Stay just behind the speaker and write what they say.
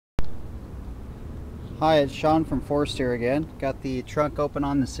Hi, it's Sean from Forest here again. Got the trunk open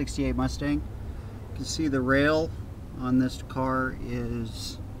on the 68 Mustang. You can see the rail on this car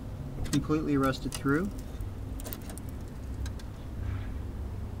is completely rusted through.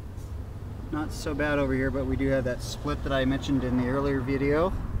 Not so bad over here, but we do have that split that I mentioned in the earlier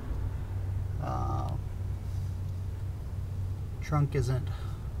video. Trunk isn't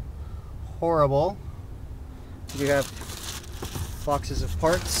horrible. We have boxes of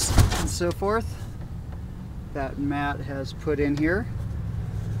parts and so forth that Matt has put in here.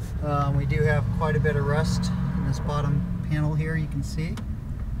 We do have quite a bit of rust in this bottom panel here, you can see.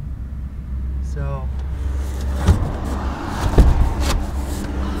 So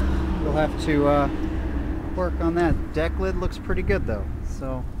we'll have to work on that. Deck lid looks pretty good though,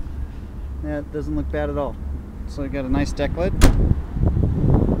 so that doesn't look bad at all. So we got a nice deck lid.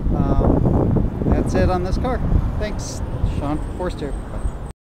 That's it on this car. Thanks, Sean from Forest here.